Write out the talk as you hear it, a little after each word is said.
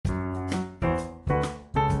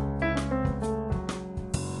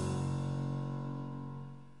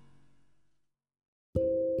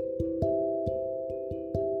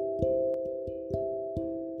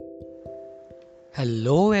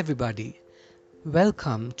Hello, everybody.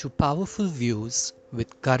 Welcome to Powerful Views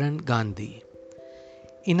with Karan Gandhi.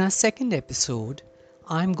 In our second episode,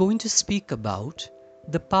 I'm going to speak about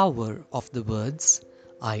the power of the words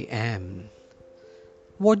I am.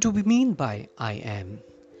 What do we mean by I am?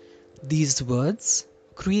 These words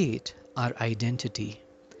create our identity.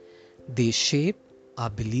 They shape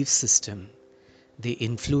our belief system. They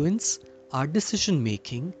influence our decision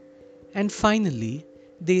making. And finally,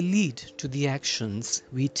 they lead to the actions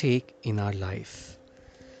we take in our life.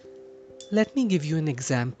 Let me give you an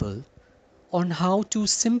example on how two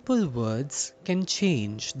simple words can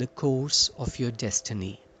change the course of your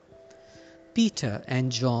destiny. Peter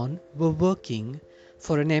and John were working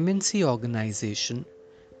for an MNC organization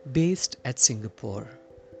based at Singapore.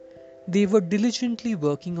 They were diligently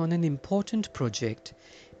working on an important project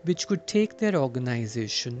which could take their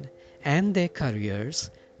organization and their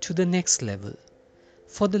careers to the next level.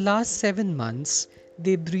 For the last 7 months,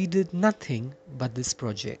 they breathed nothing but this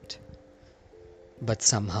project. But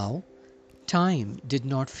somehow, time did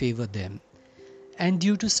not favor them, and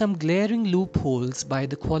due to some glaring loopholes by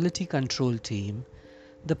the quality control team,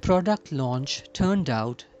 the product launch turned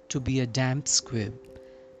out to be a damp squib,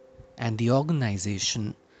 and the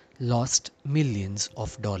organization lost millions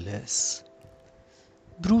of dollars.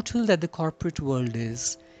 Brutal that the corporate world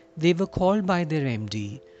is, they were called by their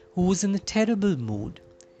MD, who was in a terrible mood.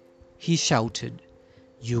 He shouted,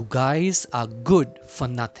 "You guys are good for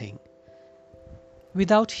nothing."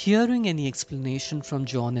 Without hearing any explanation from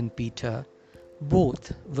John and Peter,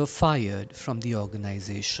 both were fired from the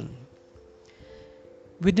organization.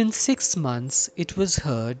 Within 6 months, it was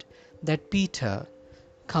heard that Peter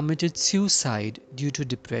committed suicide due to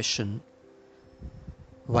depression,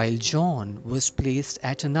 while John was placed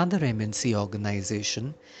at another MNC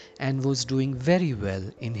organization and was doing very well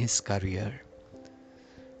in his career.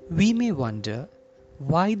 We may wonder,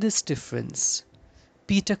 why this difference?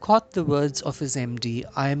 Peter caught the words of his MD,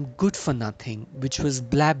 "I am good for nothing," which was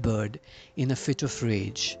blabbered in a fit of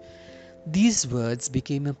rage. These words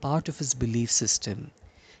became a part of his belief system.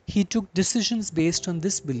 He took decisions based on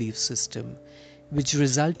this belief system, which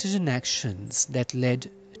resulted in actions that led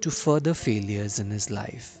to further failures in his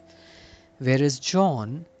life. Whereas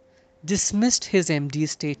John dismissed his MD's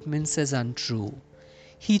statements as untrue.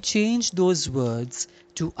 He changed those words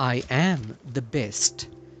to "I am the best."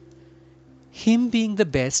 Him being the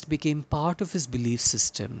best became part of his belief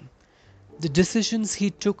system. The decisions he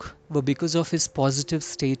took were because of his positive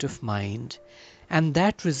state of mind, and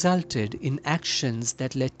that resulted in actions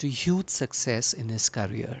that led to huge success in his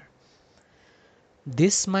career.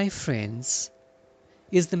 This, my friends,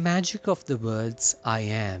 is the magic of the words I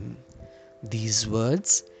am. These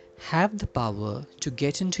words have the power to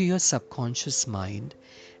get into your subconscious mind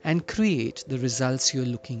and create the results you're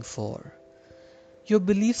looking for. Your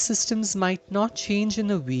belief systems might not change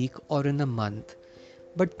in a week or in a month,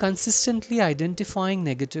 but consistently identifying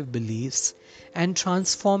negative beliefs and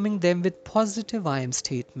transforming them with positive I am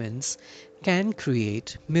statements can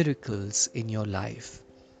create miracles in your life.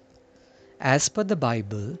 As per the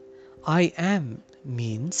Bible, I am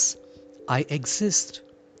means I exist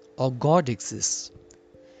or God exists.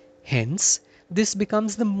 Hence, this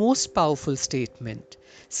becomes the most powerful statement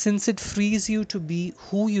since it frees you to be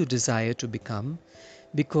who you desire to become,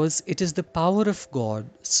 because it is the power of God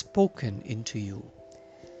spoken into you.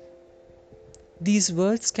 These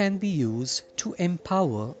words can be used to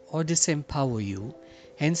empower or disempower you,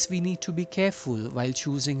 hence we need to be careful while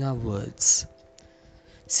choosing our words.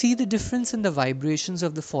 See the difference in the vibrations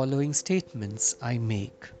of the following statements I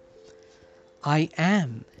make. I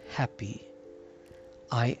am happy.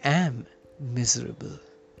 I am miserable.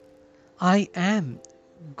 I am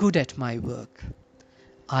good at my work.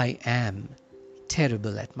 I am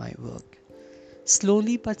terrible at my work.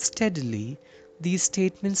 Slowly but steadily, these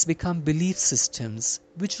statements become belief systems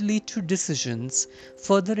which lead to decisions,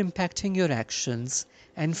 further impacting your actions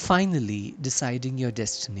and finally deciding your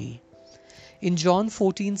destiny. In John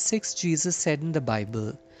 14:6, Jesus said in the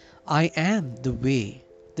Bible, "I am the way,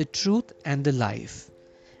 the truth, and the life."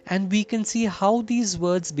 And we can see how these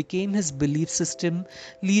words became his belief system,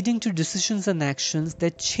 leading to decisions and actions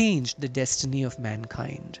that changed the destiny of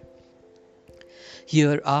mankind.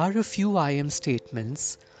 Here are a few I am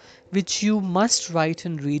statements which you must write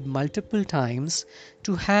and read multiple times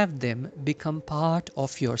to have them become part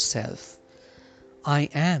of yourself. I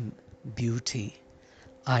am beauty.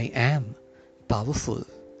 I am powerful.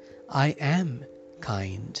 I am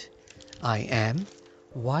kind. I am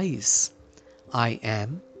wise. I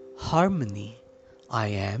am harmony. I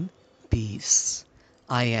am peace.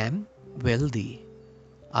 I am wealthy.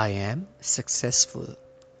 I am successful.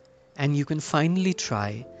 and you can finally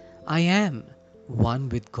try I am one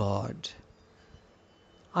with God.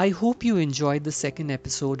 I hope you enjoyed the second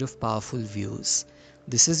episode of Powerful Views.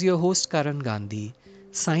 This is your host Karan Gandhi,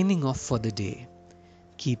 signing off for the day.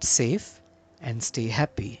 Keep safe and stay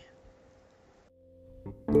happy.